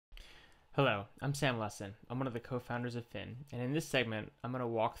Hello, I'm Sam Lesson. I'm one of the co-founders of Fin, and in this segment, I'm going to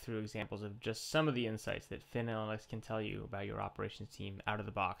walk through examples of just some of the insights that Fin Analytics can tell you about your operations team out of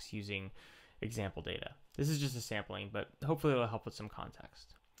the box using example data. This is just a sampling, but hopefully it'll help with some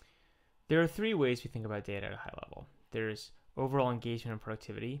context. There are three ways we think about data at a high level. There's overall engagement and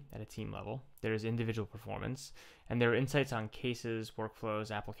productivity at a team level, there's individual performance, and there are insights on cases,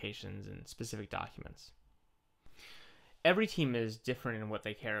 workflows, applications, and specific documents. Every team is different in what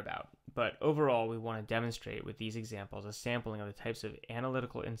they care about, but overall we want to demonstrate with these examples a sampling of the types of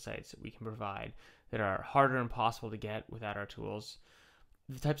analytical insights that we can provide that are harder and impossible to get without our tools,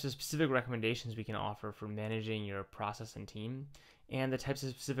 the types of specific recommendations we can offer for managing your process and team, and the types of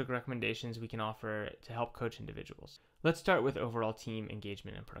specific recommendations we can offer to help coach individuals. Let's start with overall team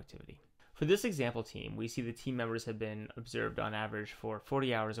engagement and productivity. For this example team, we see the team members have been observed on average for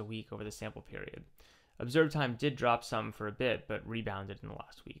 40 hours a week over the sample period. Observed time did drop some for a bit, but rebounded in the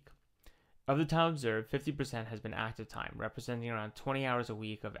last week. Of the time observed, 50% has been active time, representing around 20 hours a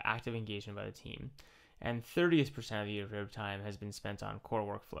week of active engagement by the team, and 30% of the observed time has been spent on core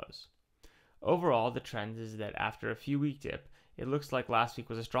workflows. Overall, the trend is that after a few week dip, it looks like last week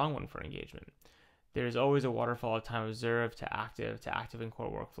was a strong one for engagement. There is always a waterfall of time observed to active and core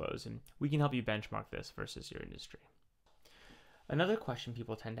workflows, and we can help you benchmark this versus your industry. Another question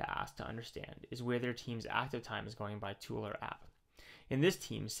people tend to ask to understand is where their team's active time is going by tool or app. In this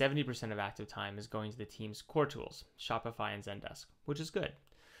team, 70% of active time is going to the team's core tools, Shopify and Zendesk, which is good.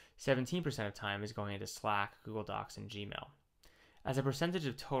 17% of time is going into Slack, Google Docs, and Gmail. As a percentage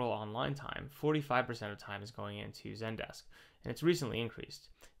of total online time, 45% of time is going into Zendesk, and it's recently increased.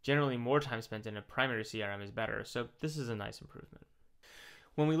 Generally, more time spent in a primary CRM is better, so this is a nice improvement.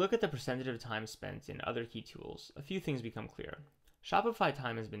 When we look at the percentage of time spent in other key tools, a few things become clear. Shopify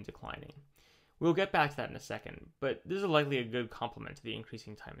time has been declining. We'll get back to that in a second, but this is likely a good complement to the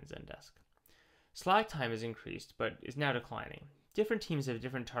increasing time in Zendesk. Slack time has increased, but is now declining. Different teams have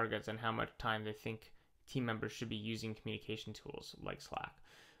different targets on how much time they think team members should be using communication tools like Slack,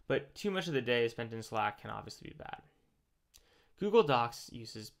 but too much of the day spent in Slack can obviously be bad. Google Docs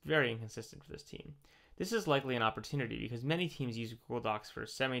use is very inconsistent for this team. This is likely an opportunity because many teams use Google Docs for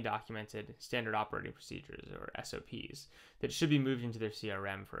semi-documented standard operating procedures, or SOPs, that should be moved into their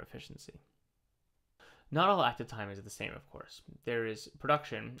CRM for efficiency. Not all active time is the same, of course. There is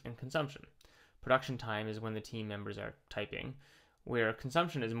production and consumption. Production time is when the team members are typing, where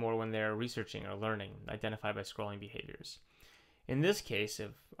consumption is more when they're researching or learning, identified by scrolling behaviors. In this case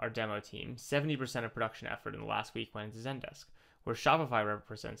of our demo team, 70% of production effort in the last week went into Zendesk, where Shopify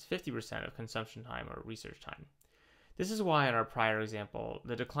represents 50% of consumption time or research time. This is why in our prior example,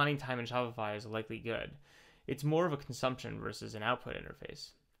 the declining time in Shopify is likely good. It's more of a consumption versus an output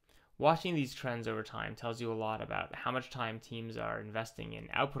interface. Watching these trends over time tells you a lot about how much time teams are investing in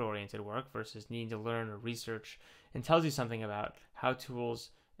output-oriented work versus needing to learn or research, and tells you something about how tools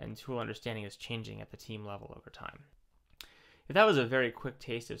and tool understanding is changing at the team level over time. If that was a very quick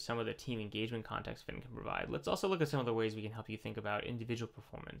taste of some of the team engagement context Fin can provide, let's also look at some of the ways we can help you think about individual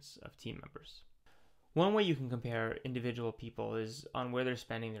performance of team members. One way you can compare individual people is on where they're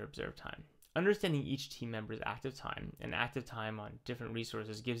spending their observed time. Understanding each team member's active time and active time on different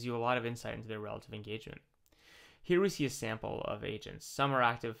resources gives you a lot of insight into their relative engagement. Here we see a sample of agents. Some are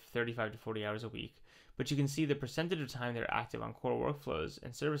active 35 to 40 hours a week, but you can see the percentage of time they're active on core workflows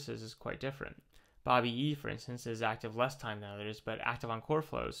and services is quite different. Bobby E, for instance, is active less time than others, but active on core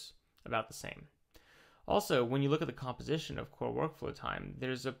flows about the same. Also, when you look at the composition of core workflow time,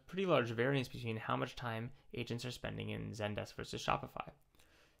 there's a pretty large variance between how much time agents are spending in Zendesk versus Shopify.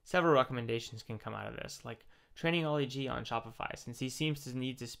 Several recommendations can come out of this, like training Ollie G on Shopify, since he seems to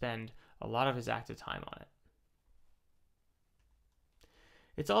need to spend a lot of his active time on it.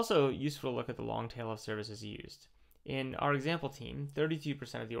 It's also useful to look at the long tail of services used. In our example team,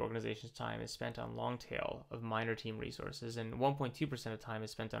 32% of the organization's time is spent on long tail of minor team resources, and 1.2% of time is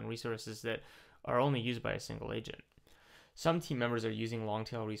spent on resources that are only used by a single agent. Some team members are using long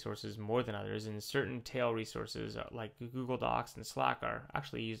tail resources more than others, and certain tail resources like Google Docs and Slack are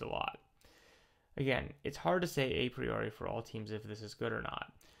actually used a lot. Again, it's hard to say a priori for all teams if this is good or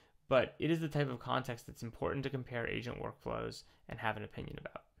not, but it is the type of context that's important to compare agent workflows and have an opinion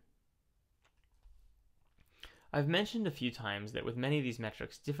about. I've mentioned a few times that with many of these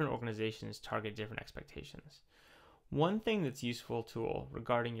metrics, different organizations target different expectations. One thing that's useful tool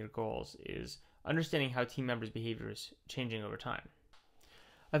regarding your goals is understanding how team members' behavior is changing over time.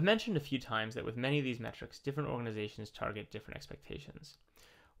 I've mentioned a few times that with many of these metrics, different organizations target different expectations.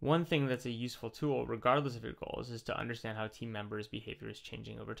 One thing that's a useful tool, regardless of your goals, is to understand how team members' behavior is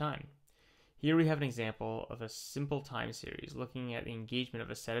changing over time. Here we have an example of a simple time series looking at the engagement of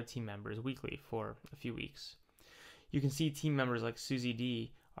a set of team members weekly for a few weeks. You can see team members like Susie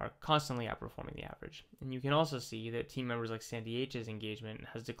D are constantly outperforming the average, and you can also see that team members like Sandy H's engagement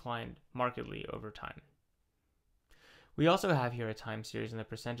has declined markedly over time. We also have here a time series and the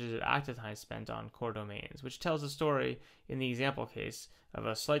percentage of active time spent on core domains, which tells a story in the example case of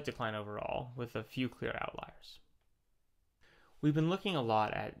a slight decline overall with a few clear outliers. We've been looking a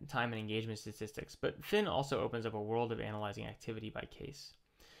lot at time and engagement statistics, but Fin also opens up a world of analyzing activity by case.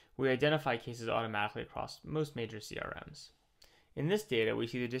 We identify cases automatically across most major CRMs. In this data, we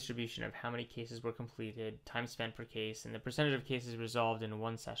see the distribution of how many cases were completed, time spent per case, and the percentage of cases resolved in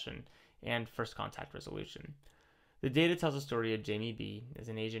one session, and first contact resolution. The data tells a story of Jamie B as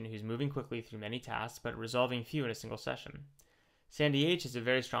an agent who's moving quickly through many tasks, but resolving few in a single session. Sandy H is a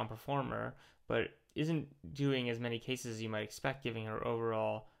very strong performer, but isn't doing as many cases as you might expect given her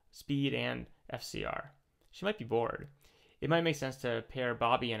overall speed and FCR. She might be bored. It might make sense to pair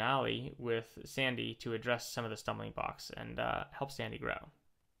Bobby and Ali with Sandy to address some of the stumbling blocks and help Sandy grow.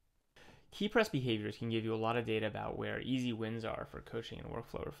 Keypress behaviors can give you a lot of data about where easy wins are for coaching and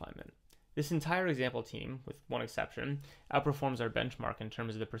workflow refinement. This entire example team, with one exception, outperforms our benchmark in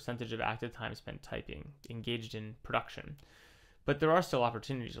terms of the percentage of active time spent typing, engaged in production. But there are still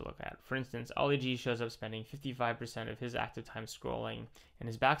opportunities to look at. For instance, Ollie G shows up spending 55% of his active time scrolling, and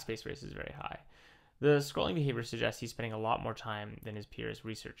his backspace race is very high. The scrolling behavior suggests he's spending a lot more time than his peers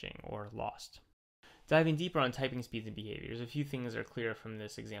researching or lost. Diving deeper on typing speeds and behaviors, a few things are clear from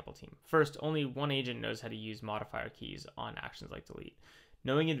this example team. First, only one agent knows how to use modifier keys on actions like delete.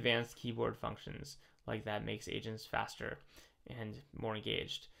 Knowing advanced keyboard functions like that makes agents faster and more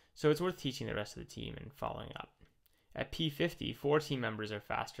engaged, so it's worth teaching the rest of the team and following up. At P50, 4 team members are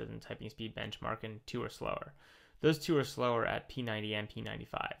faster than the typing speed benchmark and 2 are slower. Those 2 are slower at P90 and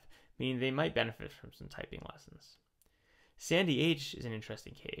P95, meaning they might benefit from some typing lessons. Sandy H is an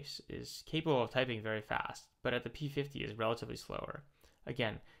interesting case, is capable of typing very fast, but at the P50 is relatively slower.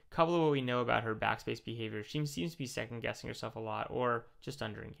 Again, coupled with what we know about her backspace behavior, she seems to be second-guessing herself a lot or just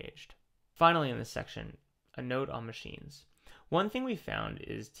underengaged. Finally in this section, a note on machines. One thing we found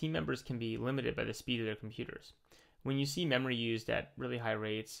is team members can be limited by the speed of their computers. When you see memory used at really high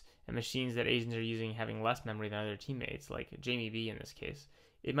rates and machines that agents are using having less memory than other teammates, like Jamie B in this case,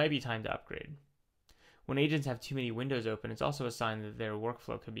 it might be time to upgrade. When agents have too many windows open, it's also a sign that their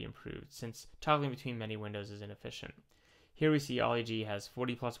workflow could be improved, since toggling between many windows is inefficient. Here we see Ollie G has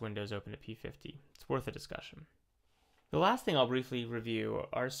 40 plus windows open at P50. It's worth a discussion. The last thing I'll briefly review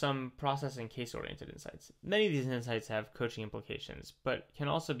are some process and case-oriented insights. Many of these insights have coaching implications, but can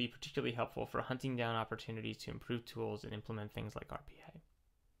also be particularly helpful for hunting down opportunities to improve tools and implement things like RPA.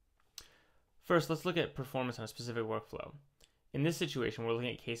 First, let's look at performance on a specific workflow. In this situation, we're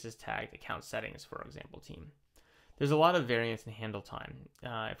looking at cases tagged account settings for our example team. There's a lot of variance in handle time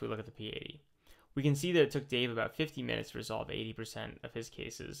if we look at the P80. We can see that it took Dave about 50 minutes to resolve 80% of his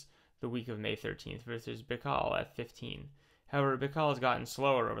cases the week of May 13th versus Bikal at 15. However, Bikal has gotten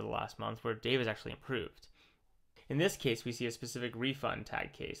slower over the last month, where Dave has actually improved. In this case, we see a specific refund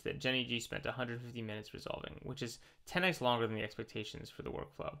tag case that Jenny G spent 150 minutes resolving, which is 10x longer than the expectations for the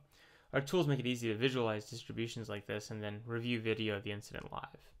workflow. Our tools make it easy to visualize distributions like this and then review video of the incident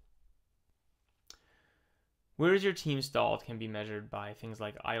live. Where is your team stalled can be measured by things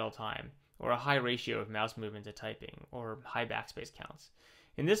like idle time, or a high ratio of mouse movement to typing, or high backspace counts.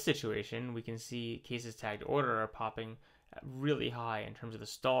 In this situation, we can see cases tagged order are popping really high in terms of the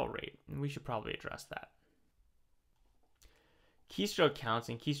stall rate, and we should probably address that. Keystroke counts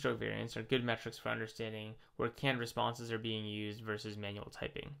and keystroke variance are good metrics for understanding where canned responses are being used versus manual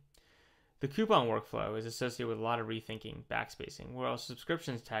typing. The coupon workflow is associated with a lot of rethinking backspacing, whereas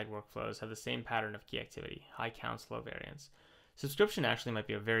subscriptions tagged workflows have the same pattern of key activity, high counts, low variance. Subscription actually might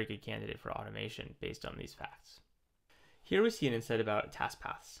be a very good candidate for automation based on these facts. Here we see an insight about task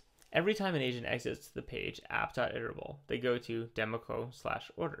paths. Every time an agent exits the page app.iterable, they go to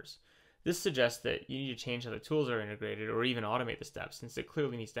democo/orders. This suggests that you need to change how the tools are integrated or even automate the steps, since it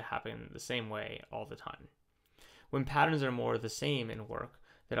clearly needs to happen the same way all the time. When patterns are more the same in work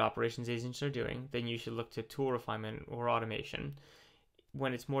that operations agents are doing, then you should look to tool refinement or automation.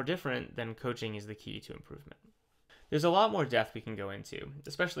 When it's more different, then coaching is the key to improvement. There's a lot more depth we can go into,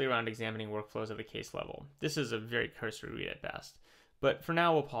 especially around examining workflows at the case level. This is a very cursory read at best. But for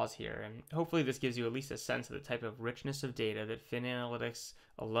now, we'll pause here, and hopefully this gives you at least a sense of the type of richness of data that Fin Analytics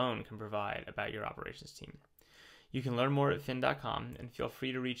alone can provide about your operations team. You can learn more at fin.com, and feel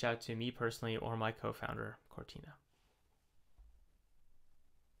free to reach out to me personally or my co-founder, Cortina.